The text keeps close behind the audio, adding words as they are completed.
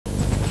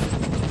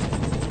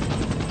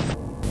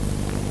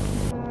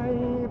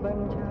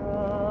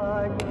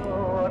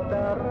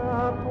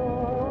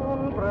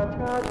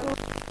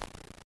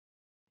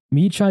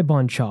Meechai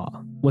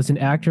Boncha was an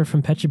actor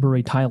from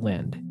Phetchaburi,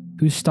 Thailand,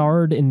 who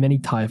starred in many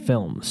Thai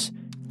films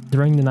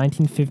during the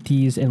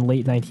 1950s and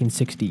late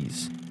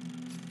 1960s.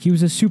 He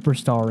was a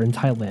superstar in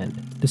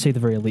Thailand, to say the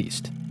very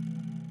least.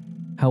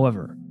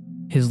 However,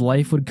 his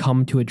life would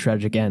come to a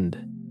tragic end,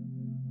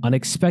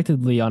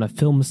 unexpectedly on a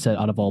film set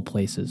out of all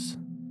places.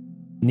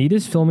 Neat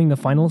is filming the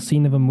final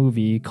scene of a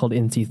movie called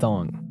Insi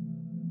Thong.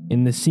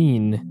 In the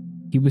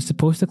scene, he was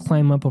supposed to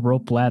climb up a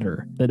rope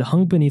ladder that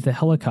hung beneath a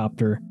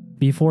helicopter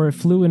before it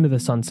flew into the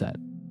sunset.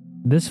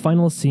 This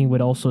final scene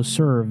would also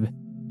serve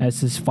as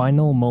his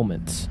final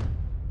moments.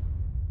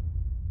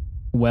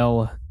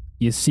 Well,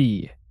 you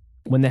see,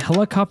 when the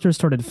helicopter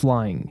started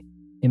flying,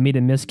 it made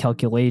a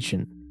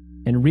miscalculation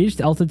and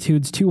reached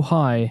altitudes too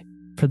high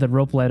for the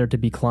rope ladder to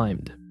be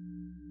climbed.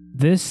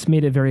 This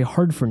made it very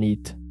hard for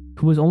Neat,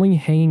 who was only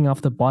hanging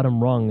off the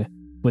bottom rung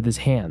with his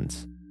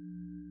hands.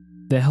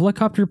 The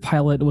helicopter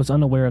pilot was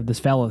unaware of this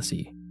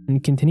fallacy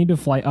and continued to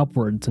fly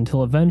upwards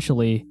until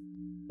eventually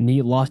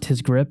Neat lost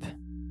his grip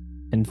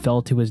and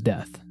fell to his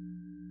death,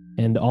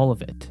 and all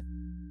of it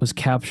was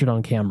captured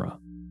on camera.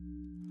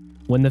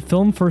 When the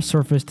film first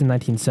surfaced in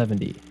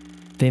 1970,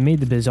 they made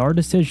the bizarre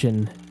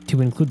decision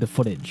to include the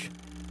footage.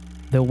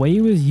 The way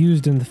it was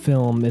used in the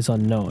film is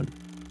unknown,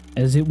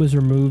 as it was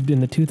removed in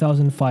the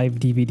 2005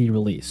 DVD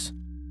release.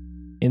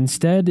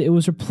 Instead, it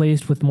was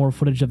replaced with more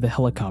footage of the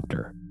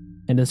helicopter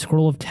and a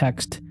scroll of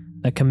text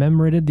that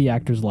commemorated the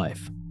actor's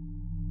life.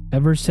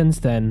 Ever since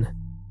then,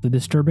 the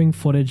disturbing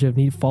footage of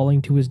Neat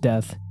falling to his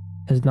death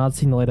has not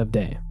seen the light of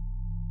day,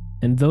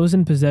 and those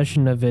in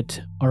possession of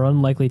it are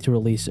unlikely to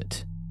release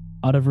it,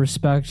 out of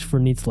respect for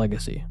Neat's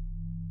legacy.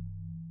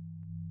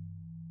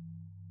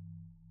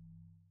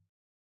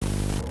 Police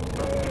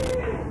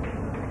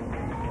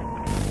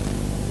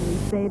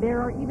say there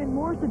are even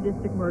more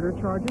sadistic murder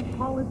charges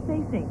Paul is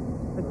facing.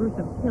 The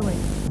gruesome killing.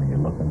 When you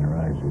look in their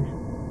eyes,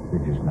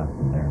 there's just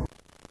nothing there.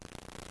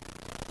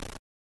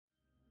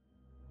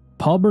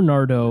 Paul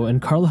Bernardo and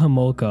Karla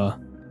Homolka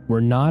were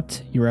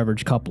not your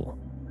average couple.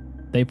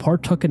 They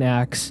partook in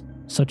acts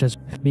such as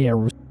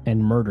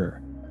and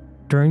murder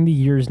during the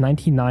years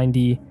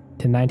 1990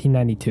 to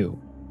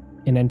 1992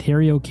 in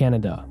Ontario,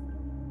 Canada,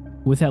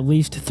 with at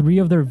least 3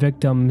 of their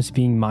victims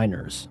being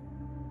minors.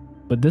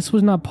 But this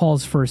was not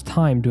Paul's first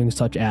time doing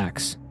such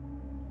acts,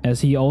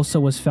 as he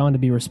also was found to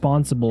be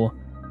responsible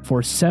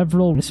for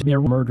several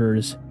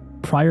murders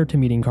prior to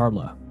meeting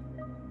Karla.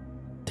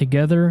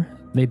 Together,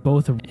 they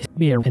both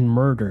and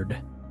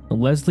murdered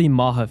Leslie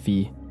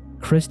Mahaffey,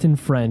 Kristen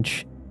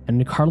French,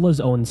 and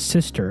Karla's own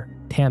sister,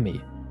 Tammy.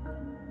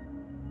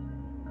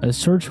 A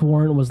search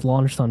warrant was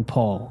launched on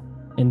Paul,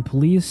 and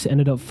police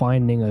ended up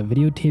finding a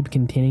videotape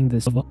containing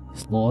this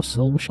loss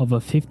of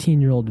a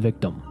 15-year-old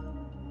victim.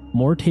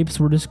 More tapes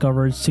were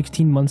discovered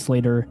 16 months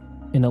later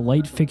in a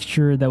light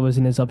fixture that was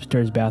in his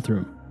upstairs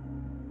bathroom.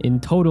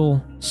 In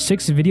total,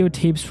 6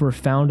 videotapes were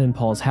found in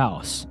Paul's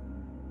house.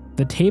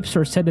 The tapes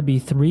are said to be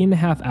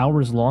 3.5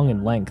 hours long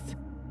in length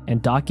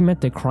and document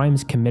the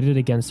crimes committed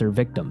against their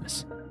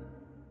victims.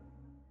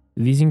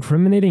 These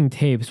incriminating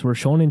tapes were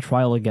shown in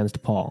trial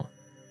against Paul,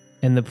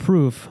 and the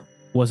proof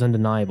was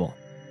undeniable.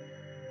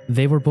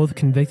 They were both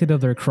convicted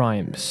of their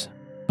crimes,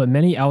 but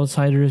many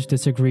outsiders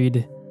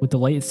disagreed with the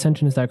light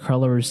sentence that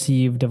Karla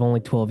received of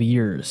only 12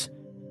 years.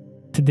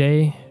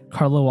 Today,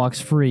 Karla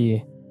walks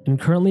free and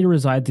currently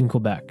resides in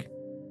Quebec.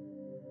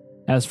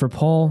 As for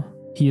Paul,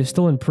 he is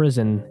still in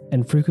prison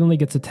and frequently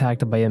gets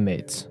attacked by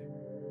inmates.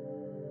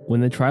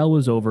 When the trial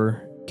was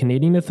over,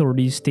 Canadian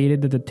authorities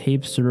stated that the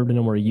tapes served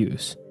no more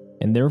use,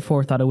 and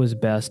therefore thought it was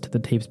best the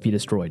tapes be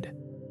destroyed.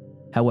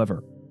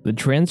 However, the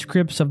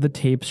transcripts of the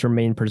tapes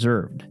remain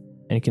preserved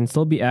and can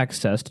still be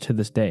accessed to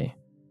this day.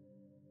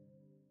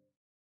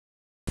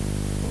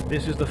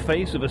 This is the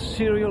face of a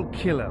serial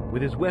killer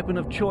with his weapon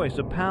of choice,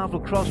 a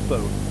powerful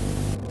crossbow.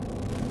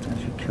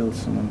 If you killed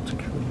someone to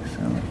kill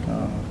yourself,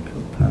 or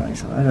kill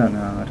parents, I don't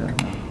know.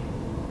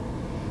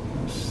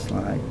 It's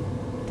like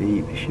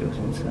deep issues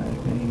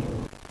inside me.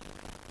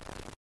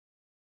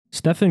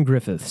 Stephen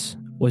Griffiths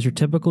was your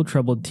typical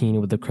troubled teen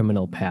with a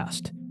criminal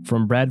past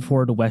from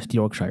Bradford, West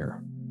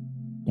Yorkshire.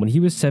 When he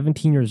was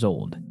 17 years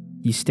old,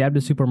 he stabbed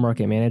a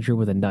supermarket manager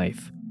with a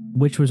knife,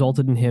 which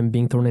resulted in him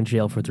being thrown in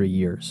jail for 3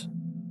 years.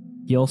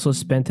 He also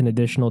spent an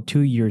additional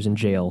 2 years in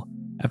jail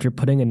after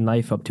putting a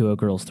knife up to a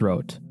girl's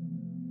throat.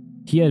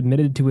 He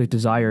admitted to his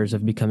desires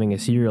of becoming a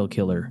serial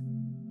killer,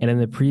 and in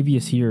the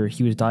previous year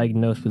he was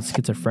diagnosed with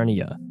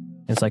schizophrenia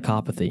and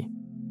psychopathy.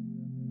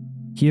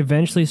 He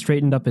eventually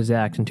straightened up his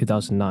act in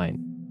 2009,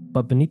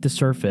 but beneath the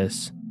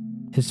surface,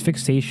 his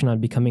fixation on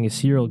becoming a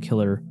serial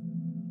killer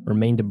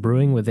remained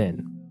brewing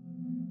within.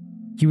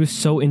 He was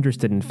so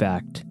interested, in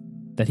fact,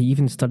 that he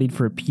even studied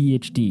for a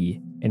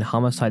PhD in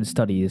homicide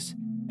studies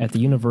at the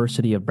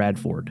University of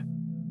Bradford.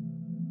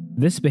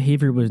 This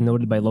behavior was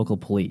noted by local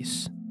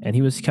police, and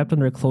he was kept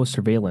under close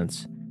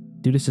surveillance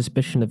due to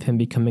suspicion of him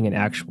becoming an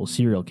actual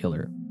serial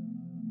killer.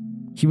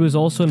 He was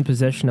also in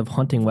possession of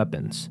hunting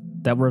weapons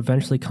that were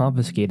eventually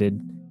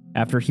confiscated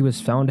after he was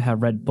found to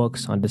have read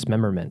books on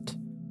dismemberment.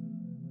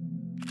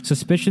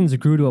 Suspicions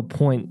grew to a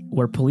point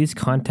where police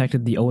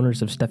contacted the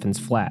owners of Stefan's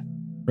flat,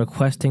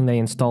 requesting they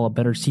install a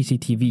better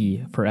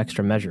CCTV for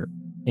extra measure,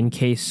 in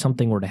case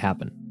something were to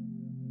happen.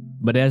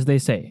 But as they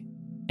say,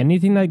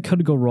 anything that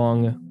could go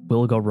wrong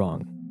will go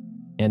wrong.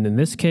 And in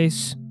this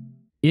case,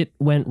 it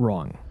went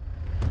wrong.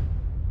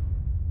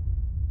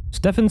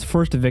 Stefan's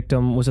first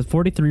victim was a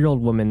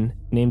 43-year-old woman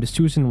named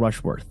Susan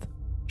Rushworth.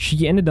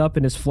 She ended up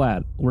in his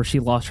flat, where she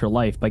lost her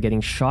life by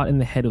getting shot in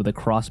the head with a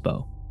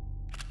crossbow.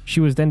 She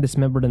was then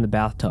dismembered in the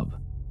bathtub,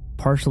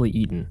 partially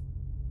eaten.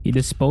 He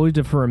disposed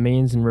of her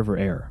remains in River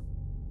Aire,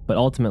 but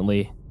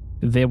ultimately,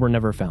 they were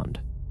never found.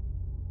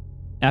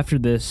 After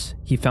this,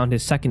 he found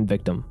his second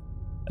victim,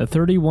 a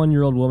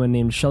 31-year-old woman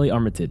named Shelley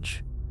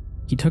Armitage.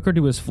 He took her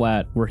to his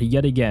flat, where he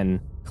yet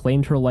again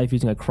claimed her life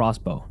using a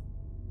crossbow.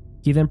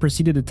 He then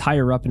proceeded to tie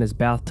her up in his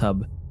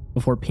bathtub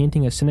before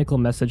painting a cynical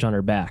message on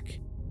her back,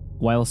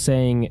 while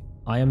saying,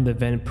 "I am the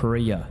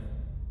Vampirya.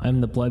 I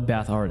am the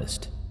bloodbath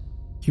artist.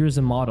 Here's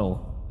a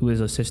model who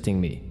is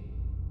assisting me."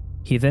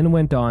 He then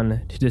went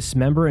on to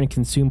dismember and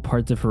consume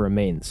parts of her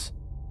remains,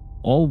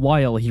 all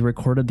while he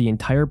recorded the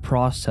entire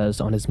process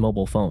on his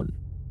mobile phone.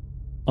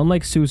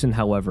 Unlike Susan,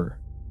 however,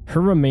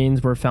 her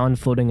remains were found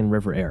floating in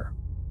River Aire,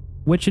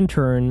 which in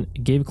turn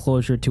gave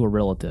closure to her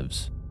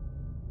relatives.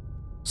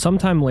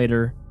 Sometime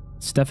later,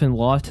 Stefan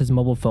lost his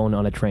mobile phone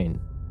on a train.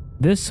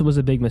 This was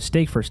a big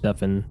mistake for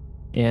Stefan,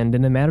 and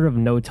in a matter of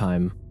no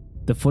time,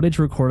 the footage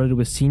recorded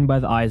was seen by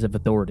the eyes of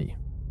authority.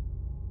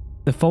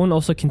 The phone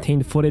also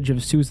contained footage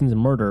of Susan's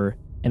murder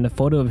and a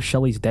photo of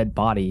Shelley's dead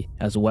body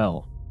as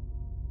well.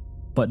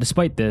 But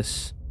despite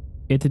this,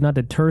 it did not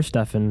deter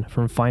Stefan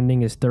from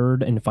finding his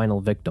third and final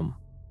victim,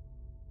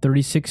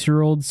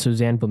 36-year-old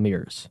Suzanne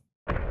Bemires.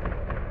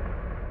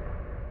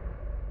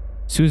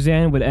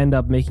 Suzanne would end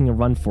up making a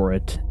run for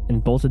it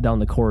and bolted down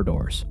the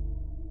corridors.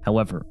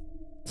 However,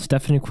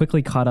 Stefan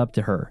quickly caught up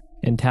to her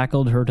and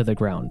tackled her to the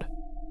ground,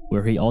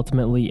 where he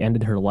ultimately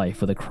ended her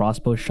life with a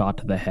crossbow shot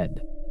to the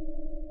head.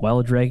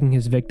 While dragging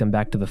his victim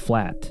back to the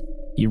flat,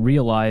 he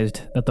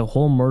realized that the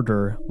whole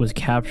murder was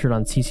captured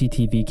on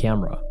CCTV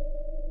camera.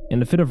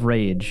 In a fit of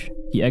rage,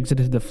 he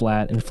exited the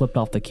flat and flipped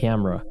off the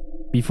camera,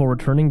 before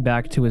returning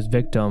back to his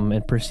victim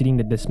and proceeding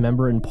to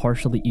dismember and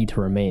partially eat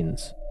her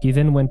remains. He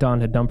then went on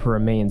to dump her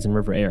remains in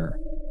River Aire,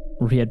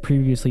 where he had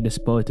previously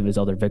disposed of his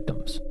other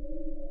victims.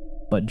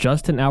 But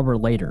just an hour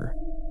later,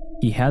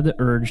 he had the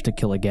urge to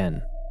kill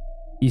again.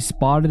 He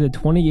spotted a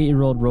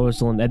 28-year-old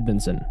Rosalind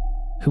Edmondson,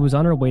 who was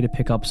on her way to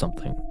pick up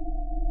something.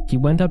 He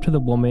went up to the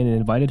woman and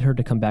invited her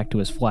to come back to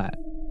his flat.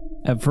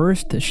 At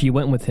first, she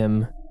went with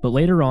him, but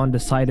later on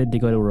decided to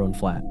go to her own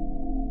flat.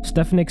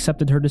 Stefan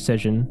accepted her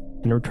decision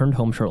and returned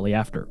home shortly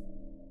after.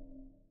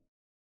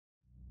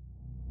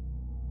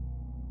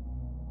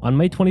 On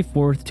May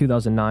 24,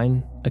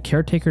 2009, a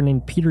caretaker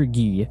named Peter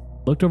Guy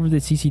looked over the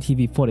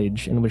CCTV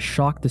footage and was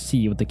shocked to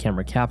see what the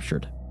camera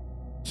captured.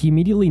 He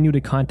immediately knew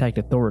to contact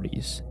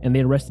authorities, and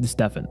they arrested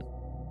Stefan.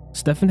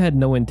 Stefan had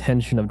no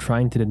intention of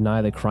trying to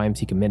deny the crimes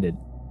he committed,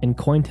 and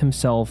coined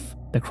himself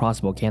the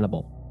Crossbow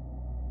Cannibal.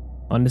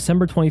 On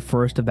December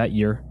 21st of that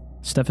year,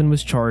 Stefan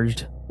was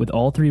charged with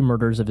all 3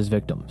 murders of his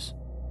victims.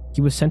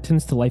 He was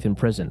sentenced to life in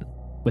prison,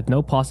 with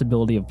no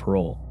possibility of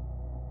parole.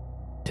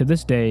 To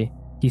this day,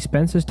 he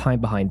spends his time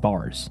behind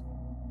bars,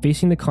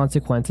 facing the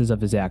consequences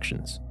of his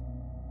actions.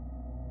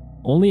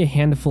 Only a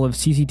handful of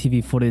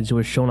CCTV footage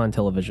was shown on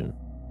television,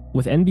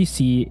 with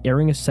NBC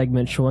airing a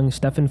segment showing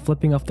Stefan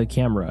flipping off the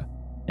camera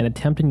and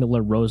attempting to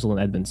lure Rosalind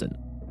Edmondson.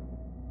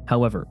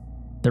 However,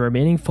 the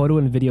remaining photo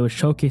and video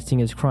showcasing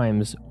his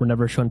crimes were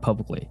never shown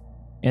publicly,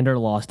 and are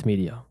lost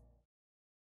media.